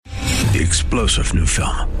the explosive new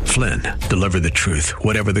film, Flynn, Deliver the Truth,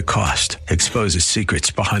 Whatever the Cost, exposes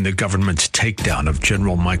secrets behind the government's takedown of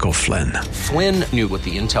General Michael Flynn. Flynn knew what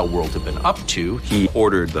the intel world had been up to. He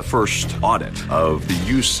ordered the first audit of the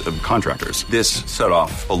use of contractors. This set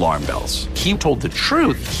off alarm bells. He told the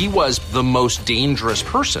truth. He was the most dangerous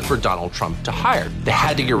person for Donald Trump to hire. They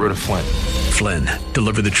had to get rid of Flynn. Flynn,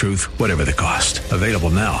 Deliver the Truth, Whatever the Cost. Available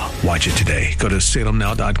now. Watch it today. Go to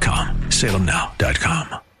salemnow.com.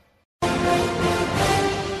 salemnow.com.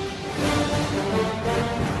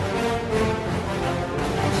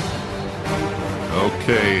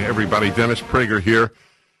 Okay, everybody, Dennis Prager here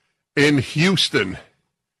in Houston.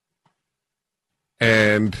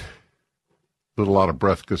 And a little out of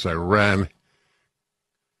breath because I ran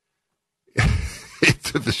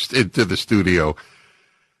into the studio.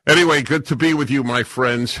 Anyway, good to be with you, my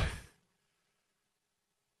friends.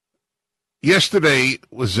 Yesterday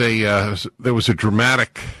was there was a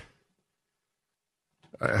dramatic,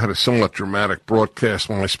 I had a somewhat dramatic broadcast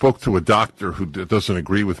when I spoke to a doctor who doesn't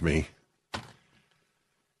agree with me.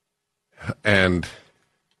 And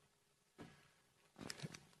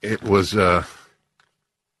it was, I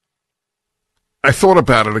thought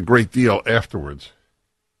about it a great deal afterwards.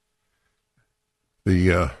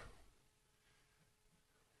 The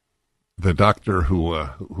doctor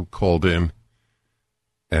who called in,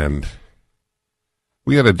 and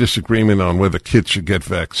we had a disagreement on whether kids should get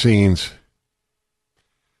vaccines.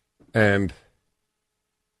 And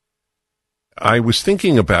I was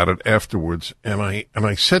thinking about it afterwards, and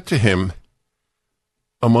I said to him,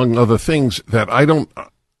 among other things, that I don't,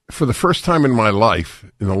 for the first time in my life,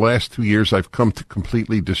 in the last 2 years, I've come to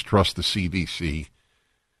completely distrust the CDC,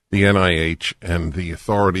 the NIH, and the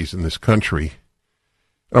authorities in this country.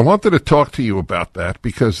 I wanted to talk to you about that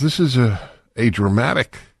because this is a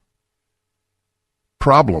dramatic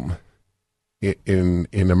problem in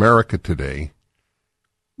America today,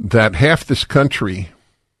 that half this country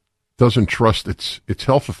doesn't trust its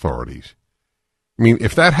health authorities. I mean,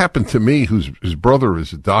 if that happened to me, whose brother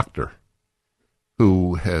is a doctor,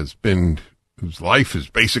 whose life has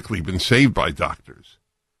basically been saved by doctors,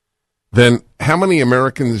 then how many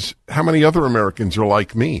other Americans are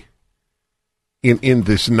like me in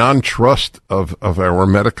this non-trust of our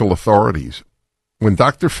medical authorities? When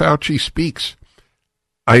Dr. Fauci speaks,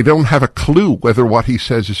 I don't have a clue whether what he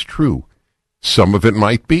says is true. Some of it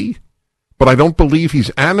might be, but I don't believe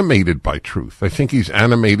he's animated by truth. I think he's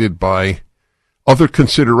animated by other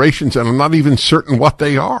considerations, and I'm not even certain what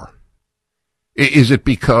they are. Is it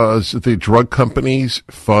because the drug companies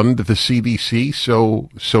fund the CDC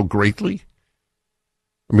so greatly?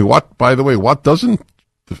 I mean, by the way, what doesn't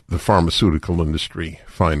the pharmaceutical industry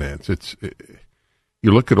finance?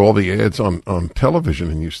 You look at all the ads on television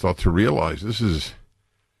and you start to realize this is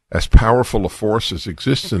as powerful a force as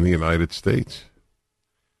exists in the United States.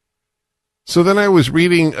 So then I was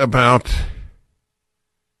reading about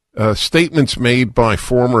statements made by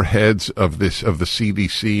former heads of the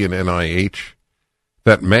CDC and NIH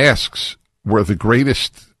that masks were the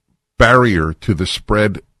greatest barrier to the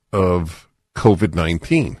spread of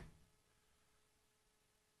COVID-19.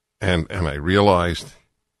 And I realized,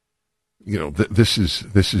 this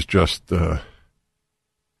is just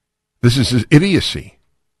this is idiocy.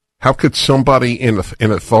 How could somebody in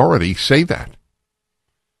authority say that?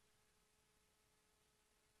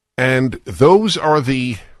 And those are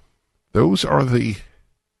the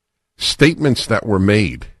statements that were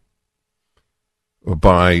made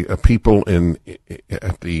by people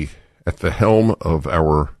at the helm of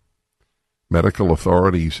our medical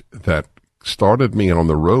authorities that started me on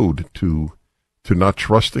the road to not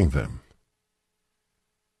trusting them.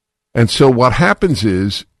 And so what happens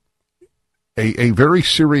is a very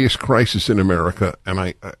serious crisis in America, and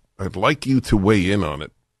I'd like you to weigh in on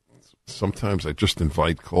it. Sometimes I just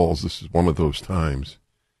invite calls. This is one of those times.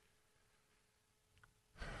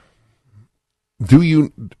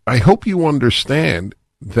 I hope you understand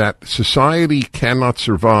that society cannot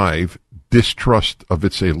survive distrust of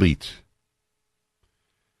its elites.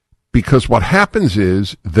 Because what happens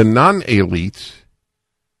is the non-elites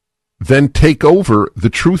then take over the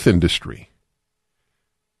truth industry.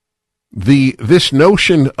 This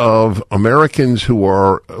notion of Americans who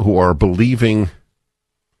are believing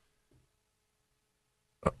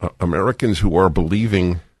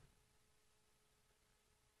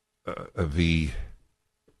the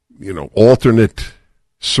alternate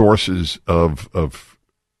sources of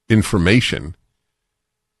information,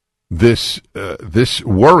 this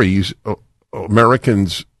worries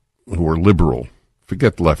Americans who are liberal.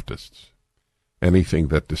 Forget leftists. Anything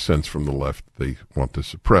that dissents from the left, they want to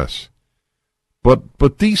suppress.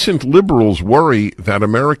 But decent liberals worry that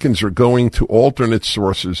Americans are going to alternate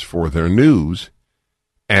sources for their news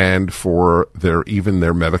and for even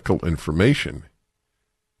their medical information.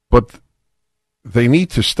 But they need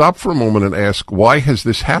to stop for a moment and ask, why has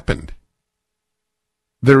this happened?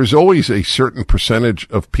 There is always a certain percentage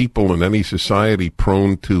of people in any society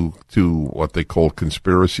prone to what they call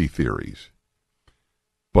conspiracy theories.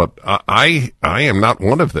 But I am not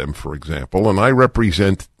one of them, for example, and I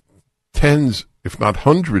represent tens, if not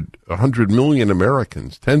 100 million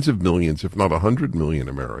Americans, tens of millions, if not 100 million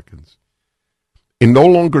Americans, in no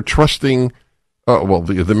longer trusting,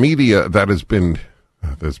 the media that's been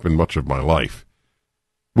much of my life,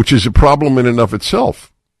 which is a problem in and of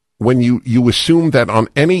itself. When you assume that on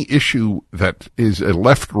any issue that is a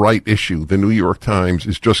left-right issue, the New York Times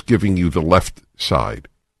is just giving you the left side,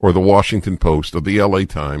 or the Washington Post, or the LA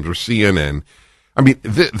Times, or CNN. I mean,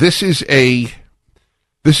 this is a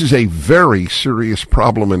very serious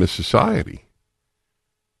problem in a society.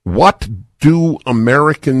 What do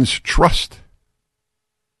Americans trust?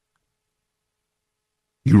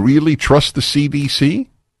 You really trust the CDC?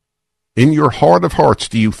 In your heart of hearts,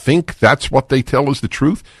 do you think that's what they tell us the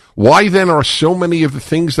truth? Why then are so many of the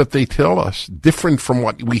things that they tell us different from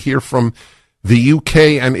what we hear from the UK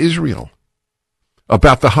and Israel?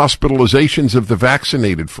 About the hospitalizations of the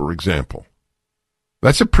vaccinated, for example.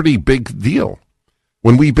 That's a pretty big deal.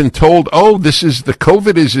 When we've been told, the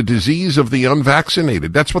COVID is a disease of the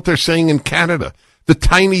unvaccinated. That's what they're saying in Canada. The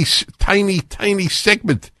tiny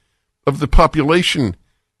segment of the population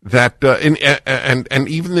that, and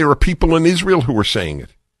even there are people in Israel who are saying it.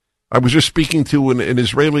 I was just speaking to an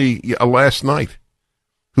Israeli last night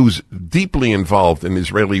who's deeply involved in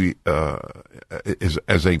Israeli, as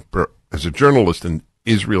a journalist in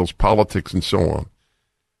Israel's politics and so on.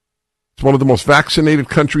 It's one of the most vaccinated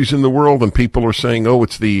countries in the world, and people are saying,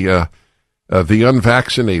 it's the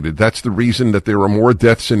unvaccinated. That's the reason that there are more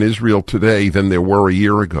deaths in Israel today than there were a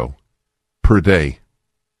year ago per day.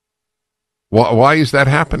 Why is that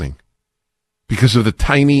happening? Because of the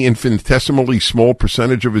tiny, infinitesimally small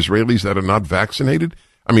percentage of Israelis that are not vaccinated?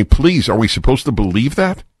 I mean, please, are we supposed to believe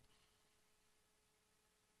that?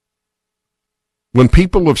 When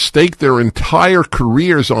people have staked their entire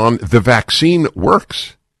careers on the vaccine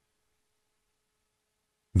works,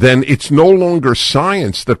 then it's no longer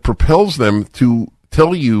science that propels them to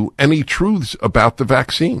tell you any truths about the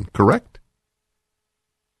vaccine, correct?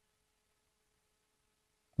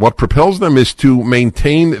 What propels them is to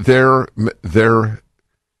maintain their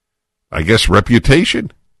I guess,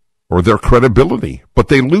 reputation or their credibility. But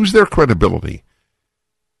they lose their credibility.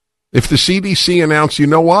 If the CDC announced, you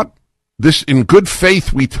know what? This, in good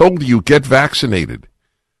faith, we told you, get vaccinated.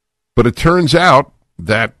 But it turns out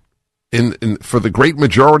that for the great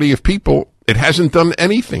majority of people, it hasn't done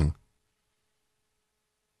anything.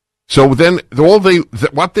 So then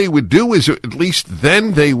what they would do is, at least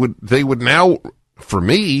then they would now, for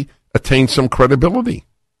me, attain some credibility.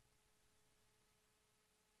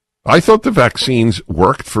 I thought the vaccines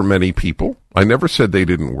worked for many people. I never said they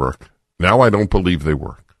didn't work. Now I don't believe they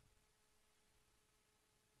work.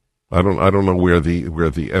 I don't know where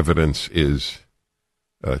the evidence is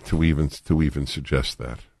to even suggest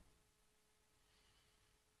that.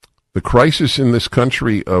 The crisis in this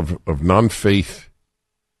country of non-faith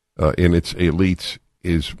in its elites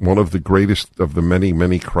is one of the greatest of the many,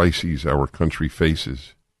 many crises our country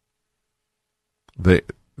faces. Do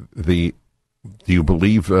you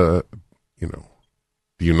believe, do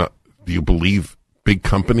you believe big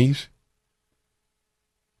companies?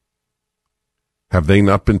 Have they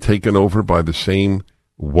not been taken over by the same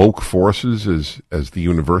woke forces as the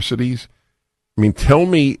universities? I mean, tell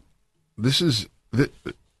me, this is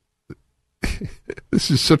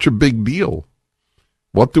such a big deal.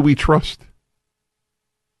 What do we trust?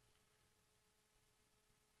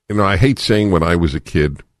 I hate saying when I was a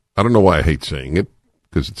kid. I don't know why I hate saying it,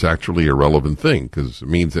 because it's actually a relevant thing, because it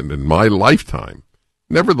means that in my lifetime.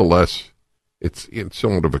 Nevertheless, it's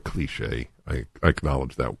somewhat of a cliche. I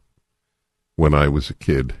acknowledge that. When I was a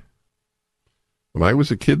kid. When I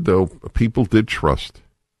was a kid, though, people did trust.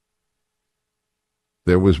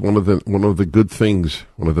 There was one of the good things,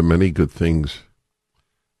 one of the many good things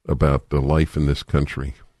about the life in this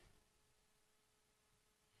country.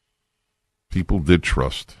 People did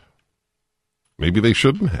trust. Maybe they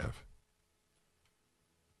shouldn't have.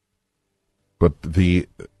 But the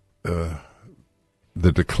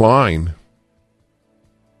decline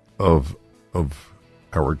of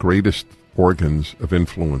our greatest organs of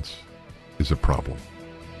influence is a problem.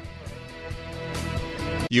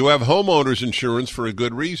 You have homeowners insurance for a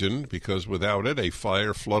good reason, because without it, a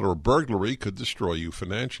fire, flood, or burglary could destroy you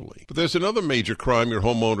financially. But there's another major crime your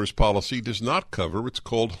homeowner's policy does not cover. It's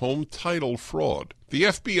called home title fraud. The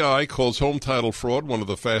FBI calls home title fraud one of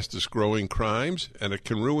the fastest growing crimes, and it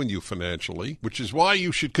can ruin you financially, which is why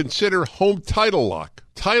you should consider Home Title Lock.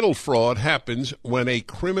 Title fraud happens when a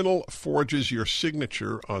criminal forges your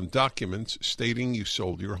signature on documents stating you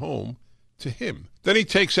sold your home to him. Then he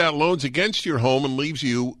takes out loans against your home and leaves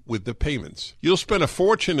you with the payments. You'll spend a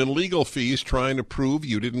fortune in legal fees trying to prove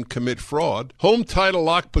you didn't commit fraud. Home Title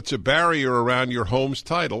Lock puts a barrier around your home's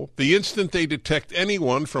title. The instant they detect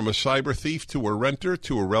anyone, from a cyber thief to a renter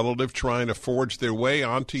to a relative trying to forge their way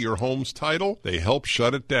onto your home's title, they help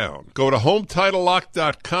shut it down. Go to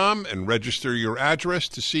HometitleLock.com and register your address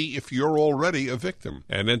to see if you're already a victim.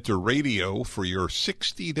 And enter radio for your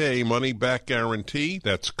 60-day money-back guarantee.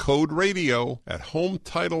 That's code radio at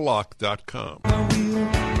HometitleLock.com.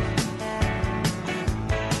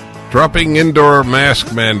 Dropping indoor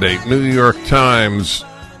mask mandate. New York Times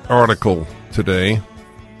article today.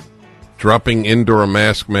 Dropping indoor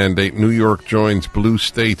mask mandate. New York joins blue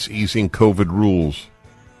states easing COVID rules.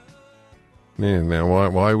 Yeah, now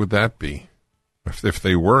why would that be? If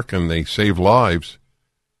they work and they save lives,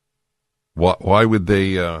 why would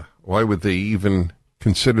they even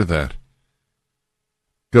consider that?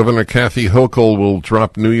 Governor Kathy Hochul will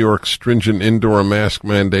drop New York's stringent indoor mask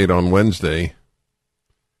mandate on Wednesday.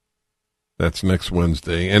 That's next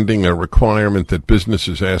Wednesday, ending a requirement that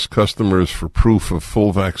businesses ask customers for proof of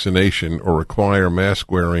full vaccination or require mask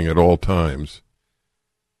wearing at all times.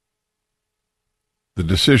 The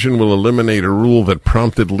decision will eliminate a rule that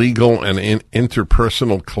prompted legal and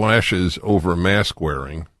interpersonal clashes over mask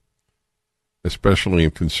wearing, especially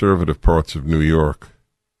in conservative parts of New York.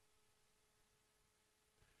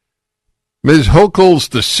 Ms. Hochul's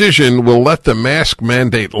decision will let the mask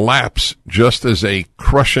mandate lapse just as a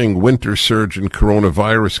crushing winter surge in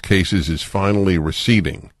coronavirus cases is finally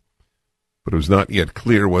receding. But it was not yet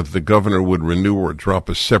clear whether the governor would renew or drop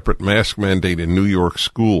a separate mask mandate in New York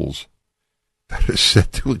schools that is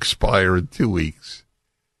set to expire in 2 weeks.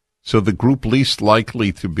 So the group least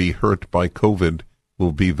likely to be hurt by COVID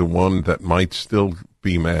will be the one that might still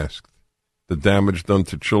be masked. The damage done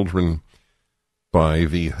to children by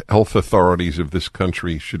the health authorities of this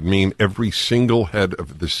country should mean every single head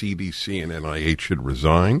of the CDC and NIH should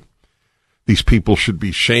resign. These people should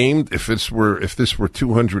be shamed. If this were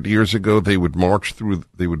 200 years ago, they would be marched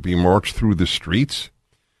through the streets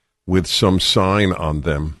with some sign on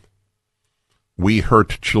them. We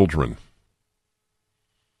hurt children.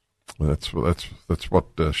 That's what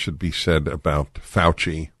should be said about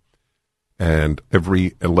Fauci and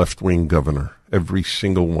every left-wing governor, every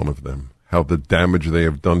single one of them. How the damage they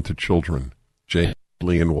have done to children. Jay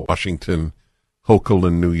Inslee in Washington, Hochul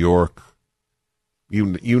in New York. You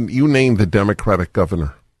name the Democratic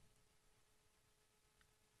governor.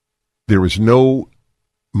 There is no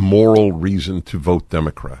moral reason to vote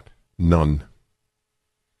Democrat. None.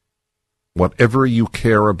 Whatever you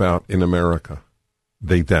care about in America,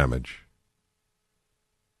 they damage.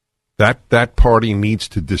 That party needs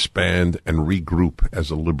to disband and regroup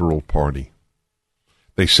as a liberal party.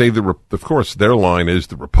 They say, of course, their line is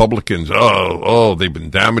the Republicans, they've been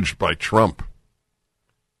damaged by Trump.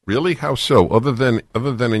 Really? How so? Other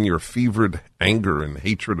than in your fevered anger and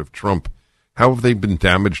hatred of Trump, how have they been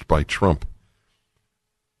damaged by Trump?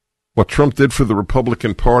 What Trump did for the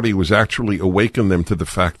Republican Party was actually awaken them to the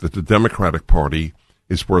fact that the Democratic Party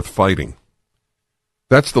is worth fighting.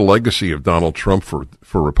 That's the legacy of Donald Trump for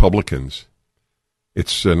Republicans.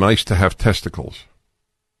 It's nice to have testicles.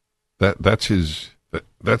 That's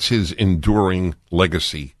his enduring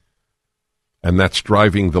legacy, and that's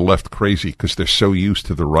driving the left crazy because they're so used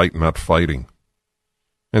to the right not fighting.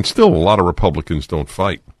 And still, a lot of Republicans don't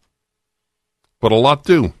fight, but a lot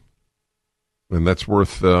do, and that's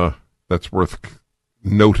worth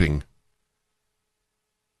noting.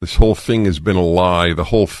 This whole thing has been a lie. The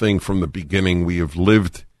whole thing from the beginning. We have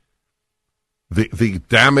lived. The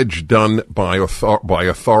damage done by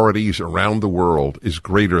authorities around the world is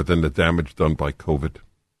greater than the damage done by COVID.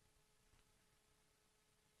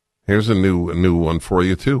 Here's a new one for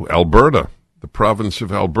you, too. Alberta, the province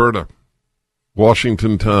of Alberta.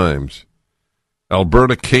 Washington Times.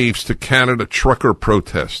 Alberta caves to Canada trucker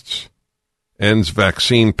protests. Ends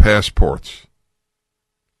vaccine passports.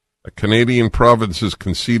 A Canadian province has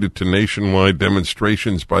conceded to nationwide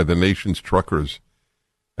demonstrations by the nation's truckers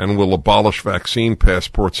and will abolish vaccine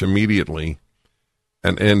passports immediately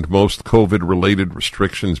and end most COVID-related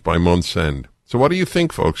restrictions by month's end. So what do you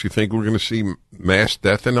think, folks? You think we're going to see mass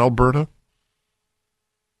death in Alberta?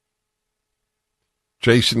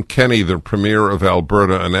 Jason Kenney, the premier of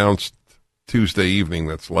Alberta, announced Tuesday evening,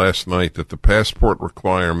 that's last night, that the passport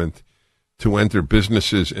requirement to enter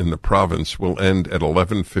businesses in the province will end at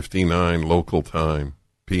 11:59 local time,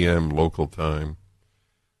 p.m. local time.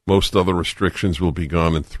 Most other restrictions will be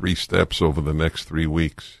gone in 3 steps over the next 3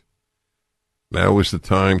 weeks. Now is the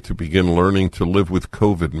time to begin learning to live with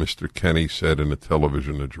COVID, Mr. Kenney said in a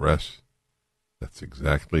television address. That's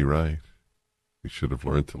exactly right. We should have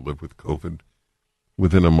learned to live with COVID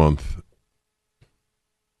within a month.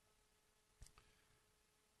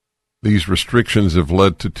 These restrictions have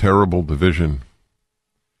led to terrible division.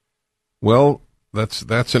 Well,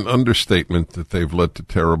 that's an understatement that they've led to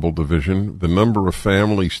terrible division. The number of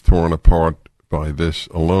families torn apart by this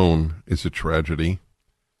alone is a tragedy,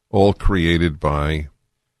 all created by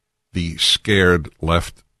the scared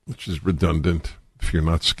left, which is redundant. If you're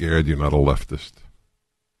not scared, you're not a leftist.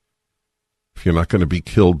 If you're not going to be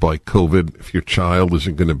killed by COVID, if your child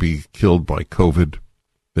isn't going to be killed by COVID,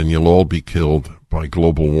 then you'll all be killed by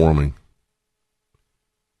global warming.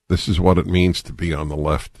 This is what it means to be on the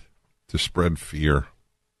left, to spread fear.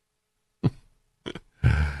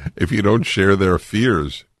 If you don't share their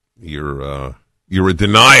fears, you're a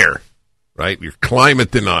denier, right? You're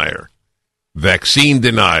climate denier, vaccine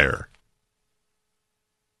denier.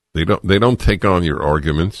 They don't take on your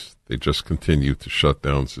arguments. They just continue to shut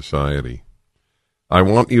down society. I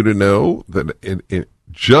want you to know that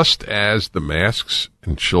just as the masks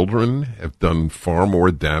and children have done far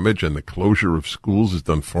more damage and the closure of schools has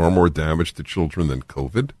done far more damage to children than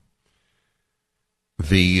COVID,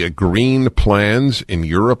 the green plans in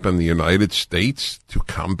Europe and the United States to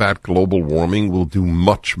combat global warming will do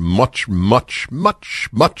much, much, much, much,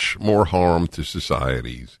 much more harm to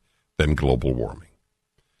societies than global warming.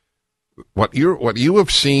 What you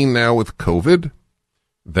have seen now with COVID,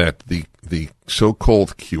 that the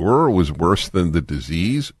so-called cure was worse than the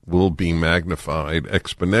disease, will be magnified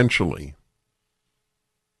exponentially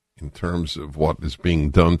in terms of what is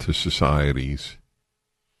being done to societies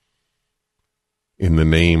in the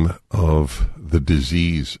name of the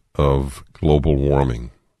disease of global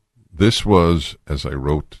warming. This was, as I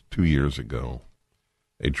wrote 2 years ago,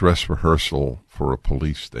 a dress rehearsal for a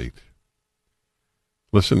police state.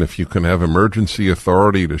 Listen, if you can have emergency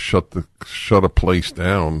authority to shut a place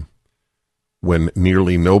down when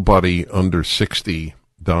nearly nobody under 60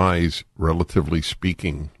 dies, relatively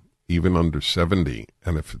speaking, even under 70,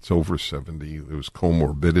 and if it's over 70, there's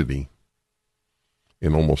comorbidity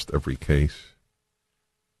in almost every case.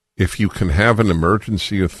 If you can have an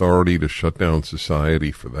emergency authority to shut down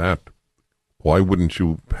society for that, why wouldn't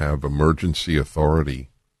you have emergency authority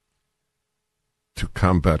to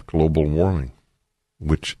combat global warming,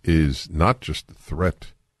 which is not just a threat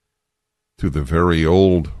to the very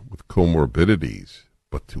old with comorbidities,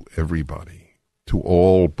 but to everybody, to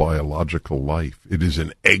all biological life? It is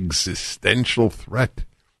an existential threat,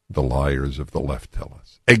 the liars of the left tell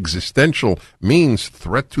us. Existential means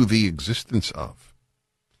threat to the existence of.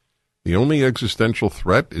 The only existential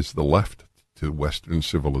threat is the left to Western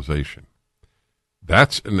civilization.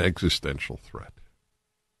 That's an existential threat.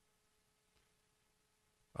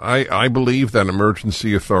 I believe that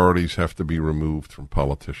emergency authorities have to be removed from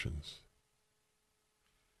politicians.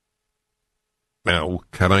 Now,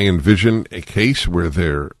 can I envision a case where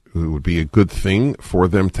it would be a good thing for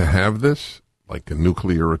them to have this, like a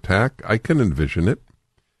nuclear attack? I can envision it.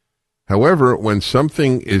 However, when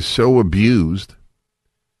something is so abused,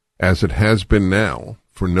 as it has been now,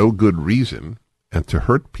 for no good reason, and to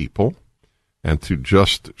hurt people, and to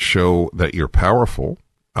just show that you're powerful,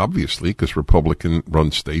 obviously, because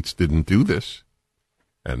Republican-run states didn't do this,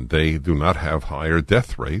 and they do not have higher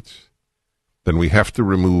death rates, then we have to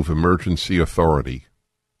remove emergency authority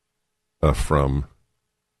from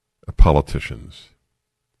politicians.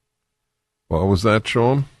 What was that,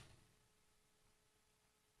 Sean?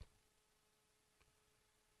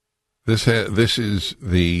 This is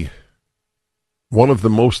one of the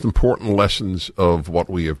most important lessons of what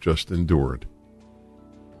we have just endured.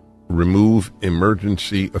 Remove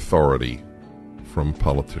emergency authority from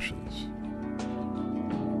politicians.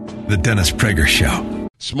 The Dennis Prager Show.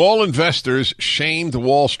 Small investors shamed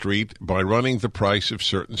Wall Street by running the price of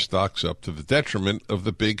certain stocks up to the detriment of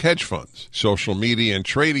the big hedge funds. Social media and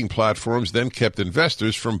trading platforms then kept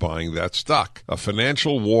investors from buying that stock. A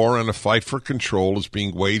financial war and a fight for control is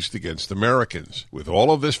being waged against Americans. With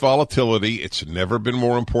all of this volatility, it's never been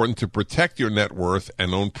more important to protect your net worth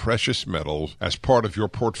and own precious metals as part of your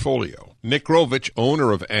portfolio. Nick Rovich,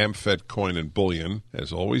 owner of AmFed Coin and Bullion,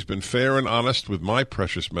 has always been fair and honest with my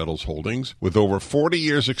precious metals holdings. With over 40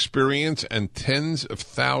 years' experience and tens of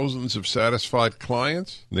thousands of satisfied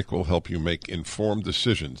clients, Nick will help you make informed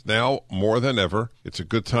decisions. Now, more than ever, it's a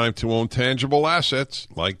good time to own tangible assets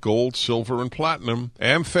like gold, silver, and platinum.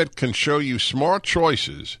 AmFed can show you smart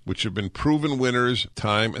choices which have been proven winners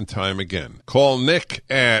time and time again. Call Nick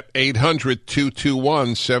at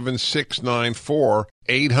 800-221-7694.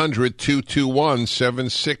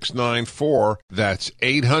 800-221-7694. That's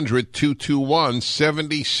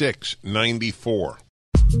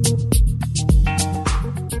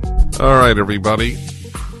 800-221-7694. All right, everybody.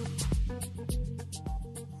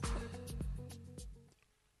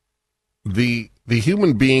 The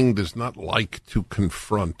human being does not like to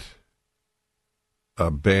confront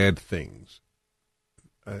bad things.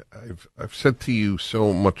 I've said to you so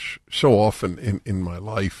often in my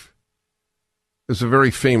life. There's a very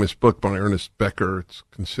famous book by Ernest Becker. It's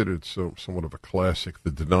considered somewhat of a classic,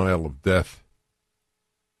 The Denial of Death.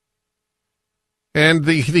 And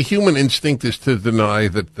the human instinct is to deny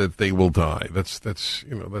that they will die. That's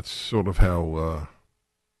sort of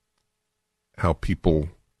how people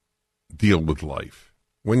deal with life.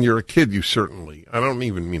 When you're a kid, you certainly, I don't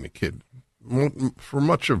even mean a kid, for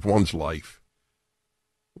much of one's life,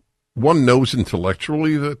 one knows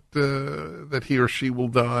intellectually that he or she will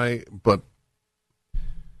die, but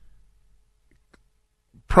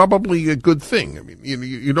probably a good thing. I mean,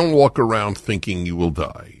 you don't walk around thinking you will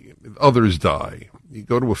die. Others die. You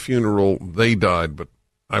go to a funeral, they died, but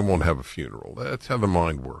I won't have a funeral. That's how the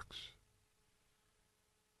mind works.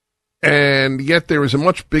 And yet there is a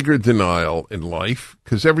much bigger denial in life,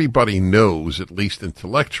 because everybody knows, at least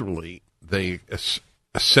intellectually, they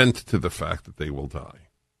assent to the fact that they will die.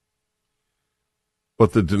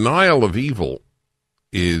 But the denial of evil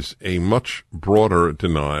is a much broader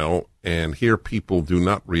denial, and here people do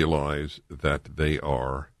not realize that they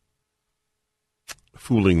are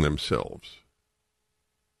fooling themselves.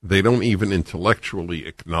 They don't even intellectually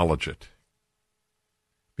acknowledge it,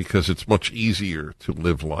 because it's much easier to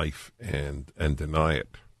live life and deny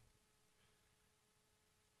it.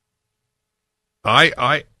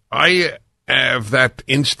 I have that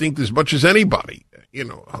instinct as much as anybody. You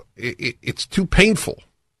know, it's too painful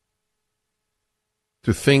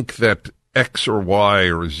to think that X or Y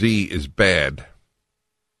or Z is bad.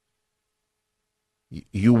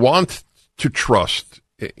 You want to trust,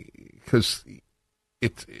 because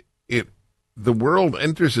the world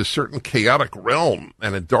enters a certain chaotic realm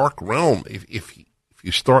and a dark realm if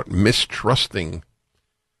you start mistrusting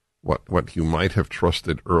what you might have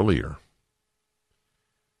trusted earlier.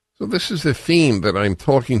 So this is the theme that I'm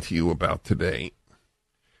talking to you about today.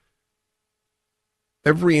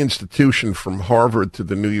 Every institution from Harvard to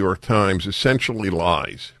the New York Times essentially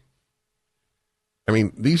lies. I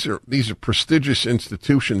mean, these are prestigious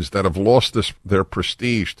institutions that have lost their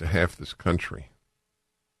prestige to half this country.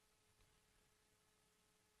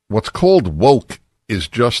 What's called woke is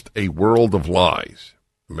just a world of lies.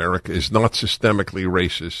 America is not systemically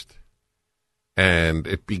racist, and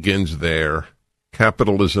it begins there.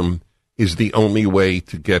 Capitalism is the only way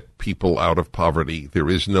to get people out of poverty. There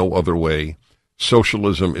is no other way.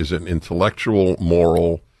 Socialism is an intellectual,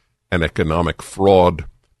 moral, and economic fraud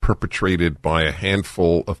perpetrated by a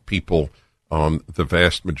handful of people on the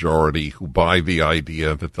vast majority who buy the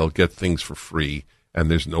idea that they'll get things for free and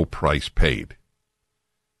there's no price paid.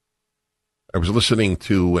 I was listening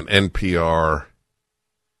to an NPR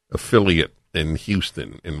affiliate in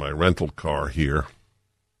Houston in my rental car here,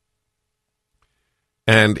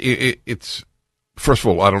 and it's, first of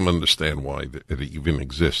all, I don't understand why it even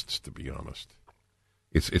exists, to be honest.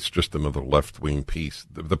 It's just another left-wing piece.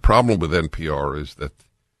 The problem with NPR is that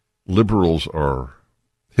liberals are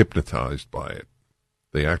hypnotized by it.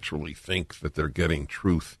 They actually think that they're getting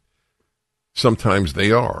truth. Sometimes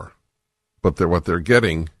they are, but what they're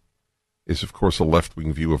getting is, of course, a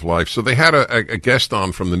left-wing view of life. So they had a guest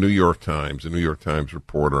on from the New York Times, a New York Times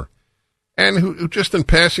reporter, and who just in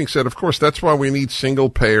passing said, of course, that's why we need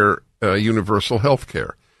single-payer universal health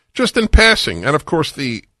care. Just in passing. And, of course,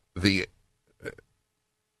 the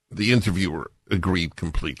interviewer agreed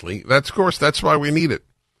completely. That's why we need it.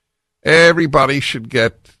 Everybody should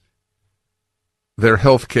get their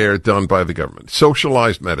health care done by the government.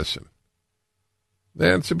 Socialized medicine.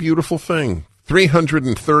 That's a beautiful thing.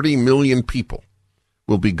 330 million people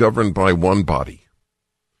will be governed by one body,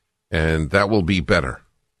 and that will be better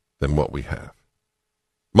than what we have.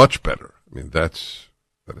 Much better. I mean, that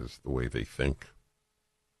is the way they think.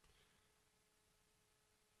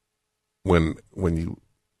 When you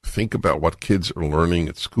think about what kids are learning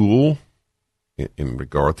at school, in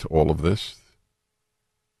regard to all of this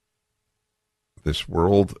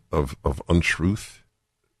world of untruth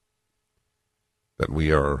that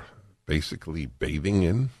we are basically bathing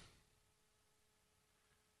in.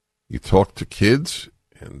 You talk to kids,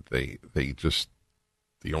 and they just,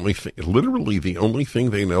 literally the only thing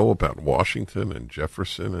they know about Washington and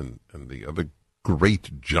Jefferson and the other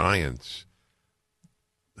great giants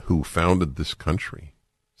who founded this country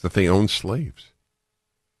is that they owned slaves.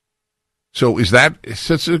 So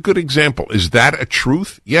it's a good example. Is that a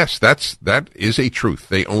truth? Yes, that is a truth.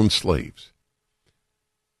 They owned slaves.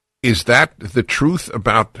 Is that the truth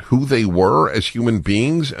about who they were as human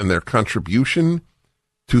beings and their contribution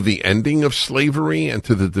to the ending of slavery and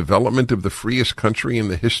to the development of the freest country in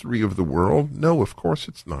the history of the world? No, of course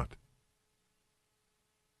it's not.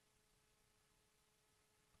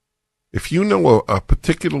 If you know a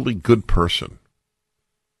particularly good person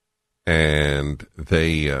and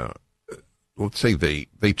they, let's say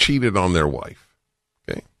they cheated on their wife,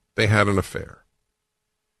 okay? They had an affair.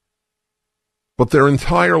 But their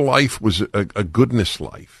entire life was a goodness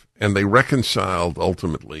life, and they reconciled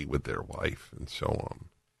ultimately with their wife and so on.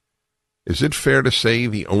 Is it fair to say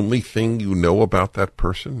the only thing you know about that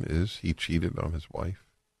person is he cheated on his wife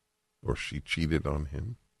or she cheated on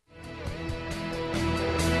him?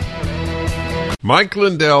 Mike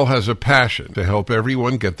Lindell has a passion to help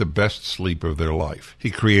everyone get the best sleep of their life. He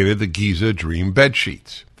created the Giza Dream Bed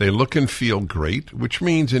Sheets. They look and feel great, which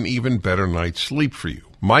means an even better night's sleep for you.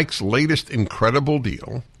 Mike's latest incredible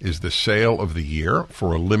deal is the sale of the year.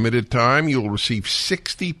 For a limited time, you'll receive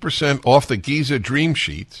 60% off the Giza Dream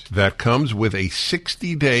Sheets. That comes with a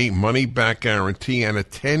 60-day money-back guarantee and a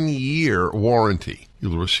 10-year warranty.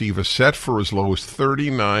 You'll receive a set for as low as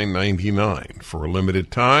 $39.99. For a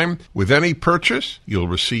limited time, with any purchase, you'll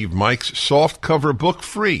receive Mike's soft cover book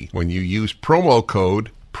free when you use promo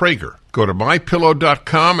code Prager. Go to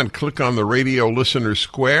MyPillow.com and click on the radio listener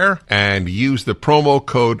square and use the promo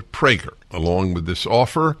code Prager. Along with this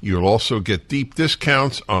offer, you'll also get deep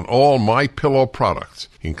discounts on all MyPillow products,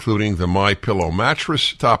 including the MyPillow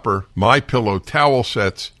mattress topper, MyPillow towel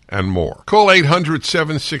sets, and more. Call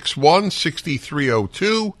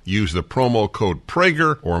 800-761-6302. Use the promo code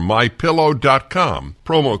Prager or MyPillow.com.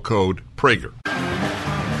 Promo code Prager.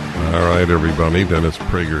 All right, everybody. Dennis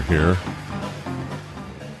Prager here.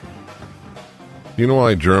 Do you know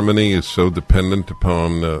why Germany is so dependent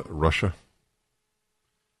upon Russia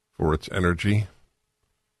for its energy?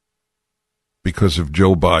 Because of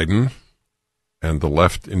Joe Biden and the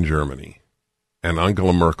left in Germany. And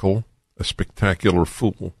Angela Merkel, a spectacular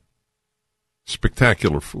fool.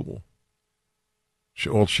 Spectacular fool.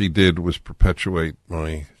 All she did was perpetuate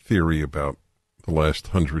my theory about the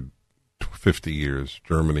last 150 years.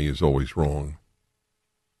 Germany is always wrong.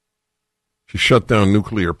 She shut down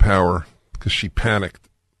nuclear power because she panicked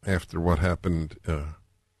after what happened to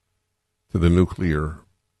the nuclear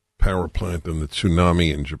power plant and the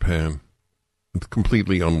tsunami in Japan. It's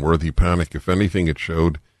completely unworthy panic. If anything, it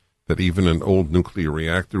showed that even an old nuclear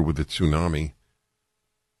reactor with a tsunami,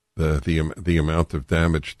 the amount of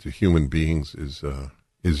damage to human beings is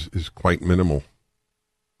quite minimal.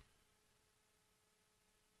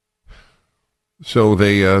 So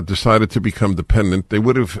they decided to become dependent. They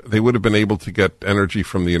would have been able to get energy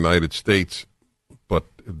from the United States, but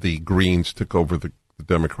the Greens took over the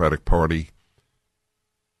Democratic Party,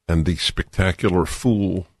 and the spectacular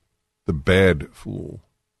fool, the bad fool,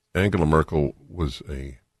 Angela Merkel was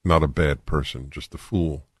not a bad person, just a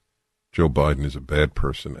fool. Joe Biden is a bad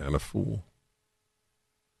person and a fool.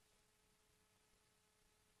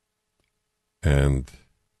 And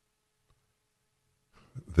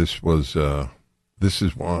this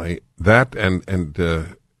is why that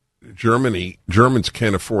and Germans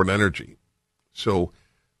can't afford energy. So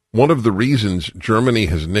one of the reasons Germany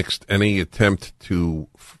has nixed any attempt to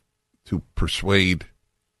persuade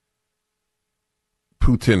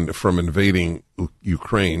Putin from invading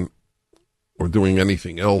Ukraine or doing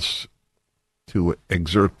anything else to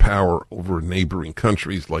exert power over neighboring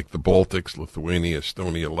countries like the Baltics, Lithuania,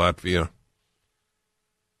 Estonia, Latvia,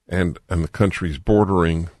 and the countries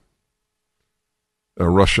bordering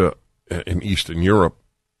Russia in Eastern Europe,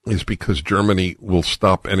 is because Germany will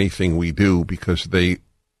stop anything we do because they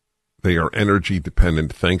are energy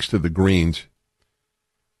dependent thanks to the Greens.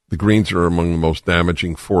 The Greens are among the most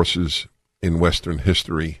damaging forces in Western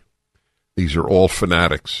history. These are all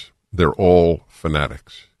fanatics. They're all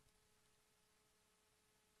fanatics.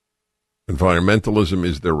 Environmentalism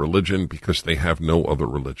is their religion because they have no other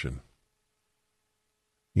religion.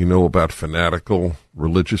 You know about fanatical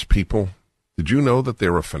religious people? Did you know that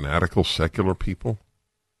they're a fanatical secular people?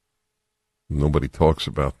 Nobody talks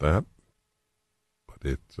about that.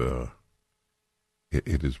 it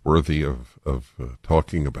is worthy of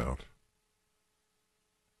talking about.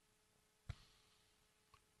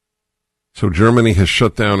 So Germany has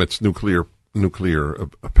shut down its nuclear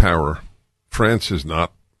power. France is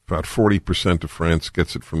not. About 40% of France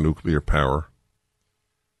gets it from nuclear power.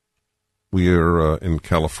 We are in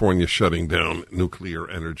California shutting down nuclear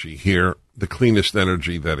energy here, the cleanest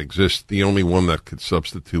energy that exists, the only one that could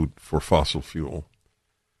substitute for fossil fuel.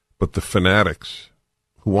 But the fanatics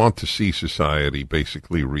who want to see society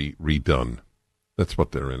basically redone, that's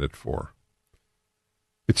what they're in it for.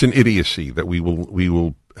 It's an idiocy that we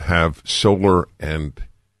will have solar and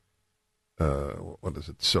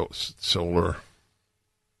solar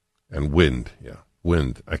and wind. Yeah,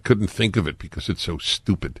 wind. I couldn't think of it because it's so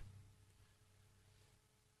stupid.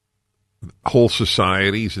 Whole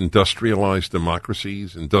societies, industrialized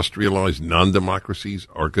democracies, industrialized non-democracies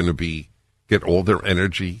are going to get all their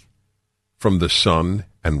energy from the sun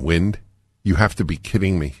and wind. You have to be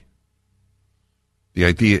kidding me. The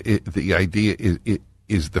idea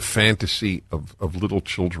is the fantasy of little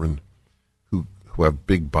children who have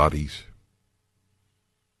big bodies.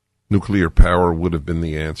 Nuclear power would have been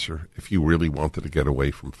the answer if you really wanted to get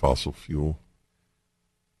away from fossil fuel.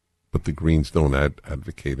 But the Greens don't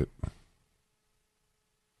advocate it.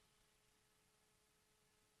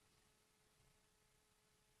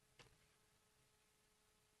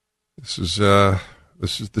 This is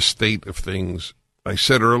the state of things. I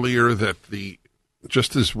said earlier that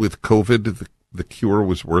just as with COVID, the cure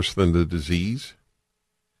was worse than the disease.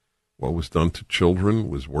 What was done to children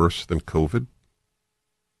was worse than COVID.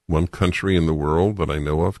 One country in the world that I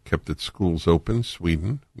know of kept its schools open,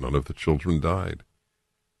 Sweden. None of the children died.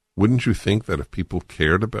 Wouldn't you think that if people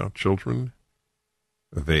cared about children,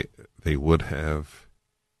 they would have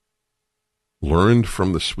learned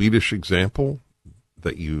from the Swedish example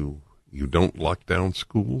that you don't lock down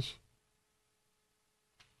schools?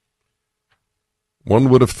 One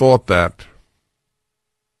would have thought that.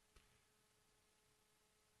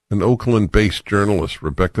 An Oakland-based journalist,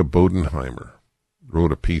 Rebecca Bodenheimer,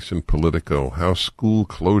 wrote a piece in Politico, How School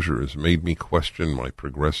Closures Made Me Question My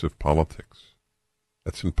Progressive Politics.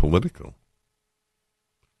 That's in Politico.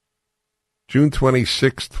 June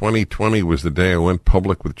 26, 2020 was the day I went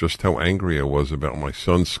public with just how angry I was about my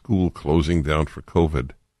son's school closing down for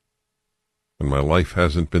COVID. And my life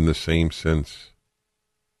hasn't been the same since.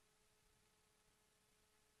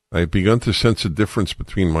 I had begun to sense a difference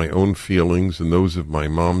between my own feelings and those of my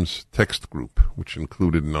mom's text group, which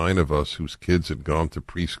included 9 of us whose kids had gone to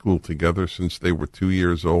preschool together since they were 2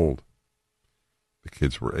 years old. The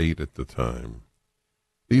kids were 8 at the time.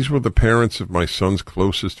 These were the parents of my son's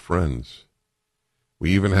closest friends.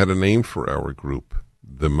 We even had a name for our group,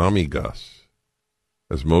 the Mamigas,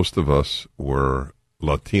 as most of us were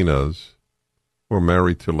Latinas, were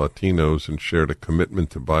married to Latinos, and shared a commitment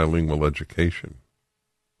to bilingual education.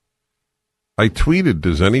 I tweeted,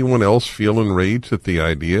 does anyone else feel enraged at the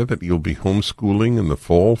idea that you'll be homeschooling in the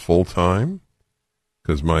fall full-time?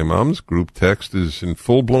 Because my mom's group text is in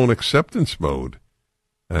full-blown acceptance mode,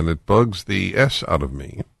 and it bugs the S out of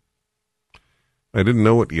me. I didn't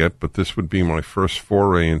know it yet, but this would be my first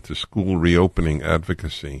foray into school reopening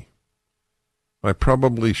advocacy. I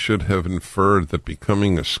probably should have inferred that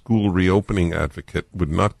becoming a school reopening advocate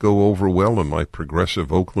would not go over well in my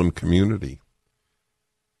progressive Oakland community.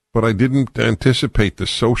 But I didn't anticipate the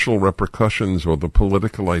social repercussions or the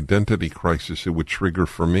political identity crisis it would trigger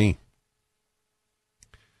for me.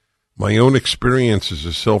 My own experience as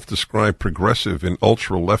a self-described progressive in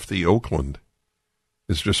ultra-lefty Oakland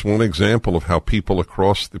is just one example of how people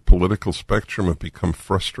across the political spectrum have become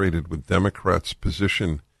frustrated with Democrats'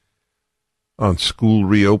 position on school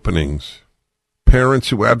reopenings. Parents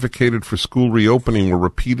who advocated for school reopening were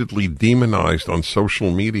repeatedly demonized on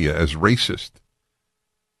social media as racist.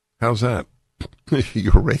 How's that?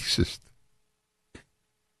 You're racist.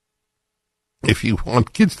 If you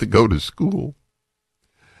want kids to go to school.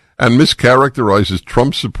 And mischaracterizes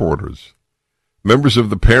Trump supporters. Members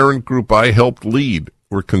of the parent group I helped lead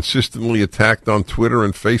were consistently attacked on Twitter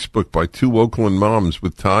and Facebook by 2 Oakland moms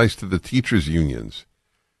with ties to the teachers' unions.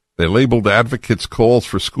 They labeled advocates' calls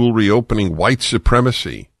for school reopening white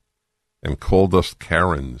supremacy and called us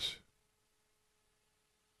Karens.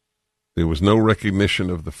 There was no recognition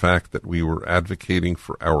of the fact that we were advocating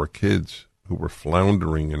for our kids who were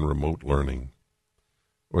floundering in remote learning,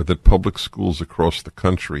 or that public schools across the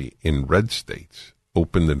country in red states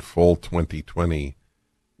opened in fall 2020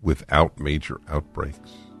 without major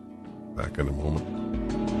outbreaks. Back in a moment.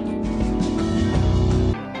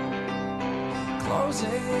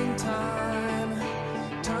 Closing time.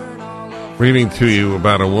 Reading to you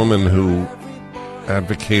about a woman who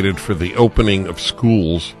advocated for the opening of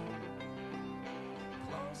schools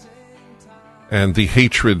and the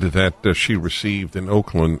hatred that she received in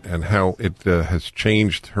Oakland and how it has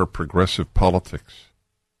changed her progressive politics.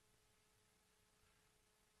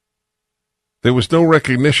 There was no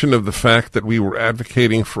recognition of the fact that we were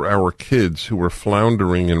advocating for our kids who were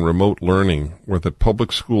floundering in remote learning, or that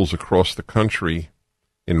public schools across the country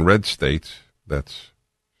in red states, that's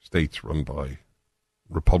states run by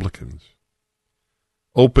Republicans,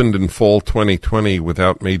 opened in fall 2020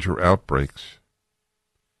 without major outbreaks,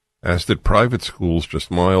 as did private schools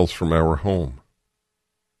just miles from our home.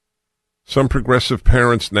 Some progressive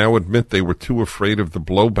parents now admit they were too afraid of the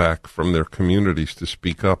blowback from their communities to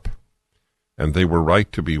speak up, and they were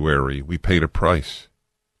right to be wary. We paid a price.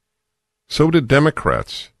 So did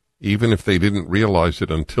Democrats, even if they didn't realize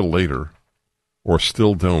it until later, or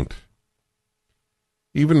still don't.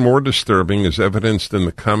 Even more disturbing is evidenced in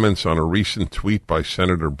the comments on a recent tweet by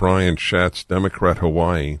Senator Brian Schatz, Democrat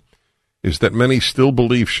Hawaii, is that many still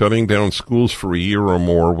believe shutting down schools for a year or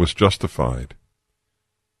more was justified.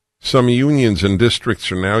 Some unions and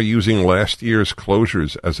districts are now using last year's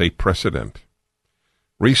closures as a precedent.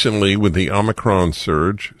 Recently, with the Omicron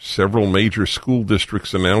surge, several major school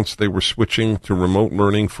districts announced they were switching to remote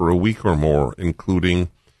learning for a week or more,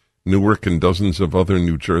 including Newark and dozens of other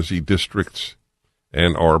New Jersey districts,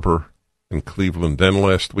 Ann Arbor, and Cleveland. Then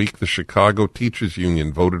last week, the Chicago Teachers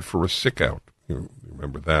Union voted for a sick-out. You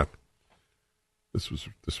remember that? This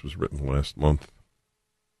was written last month.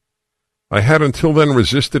 I had until then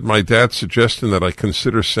resisted my dad's suggestion that I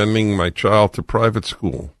consider sending my child to private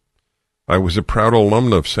school. I was a proud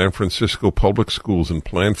alumna of San Francisco Public Schools and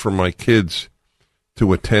planned for my kids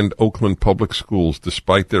to attend Oakland Public Schools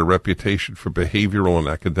despite their reputation for behavioral and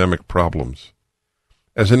academic problems.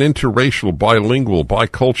 As an interracial, bilingual,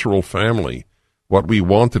 bicultural family, what we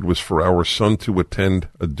wanted was for our son to attend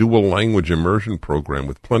a dual language immersion program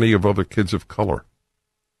with plenty of other kids of color.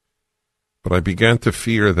 But I began to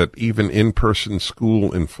fear that even in-person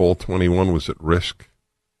school in fall 21 was at risk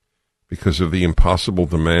because of the impossible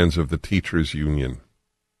demands of the teachers' union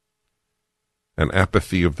and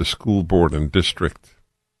apathy of the school board and district.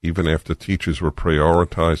 Even after teachers were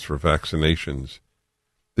prioritized for vaccinations,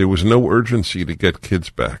 there was no urgency to get kids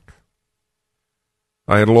back.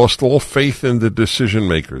 I had lost all faith in the decision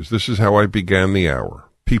makers. This is how I began the hour.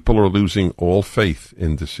 People are losing all faith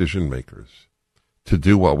in decision makers to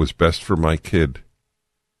do what was best for my kid.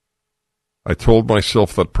 I told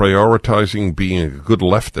myself that prioritizing being a good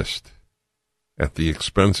leftist at the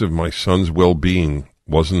expense of my son's well-being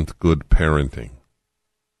wasn't good parenting.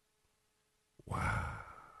 Wow.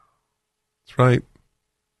 That's right.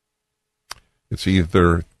 It's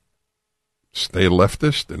either stay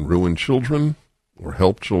leftist and ruin children, or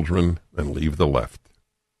help children and leave the left.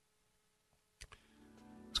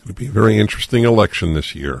 It's going to be a very interesting election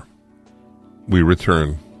this year. We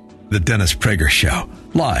return. The Dennis Prager Show,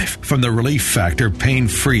 live from the Relief Factor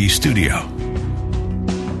Pain-Free Studio.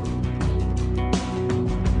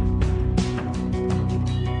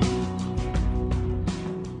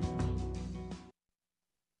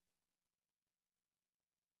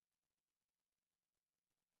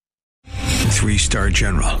 Three-star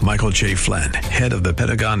General Michael J. Flynn, head of the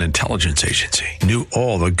Pentagon Intelligence Agency, knew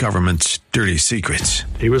all the government's dirty secrets.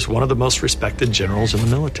 He was one of the most respected generals in the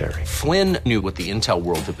military. Flynn knew what the intel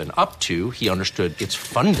world had been up to. He understood its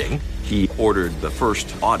funding. He ordered the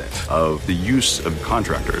first audit of the use of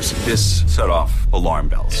contractors. This set off alarm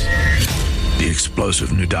bells. The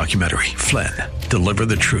explosive new documentary, Flynn, Deliver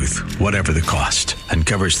the Truth, Whatever the Cost,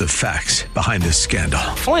 uncovers the facts behind this scandal.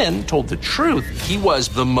 Flynn told the truth. He was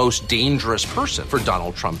the most dangerous person for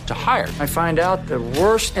Donald Trump to hire. I find out the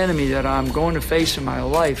worst enemy that I'm going to face in my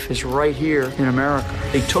life is right here in America.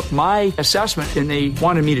 They took my assessment and they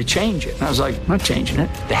wanted me to change it. And I was like, I'm not changing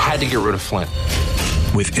it. They had to get rid of Flynn.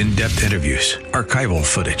 With in-depth interviews, archival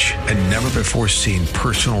footage, and never-before-seen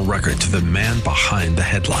personal records of the man behind the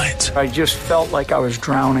headlines. I just felt like I was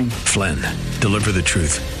drowning. Flynn, Deliver the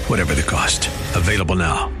Truth, Whatever the Cost. Available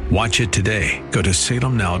now. Watch it today. Go to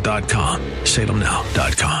salemnow.com.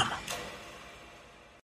 salemnow.com.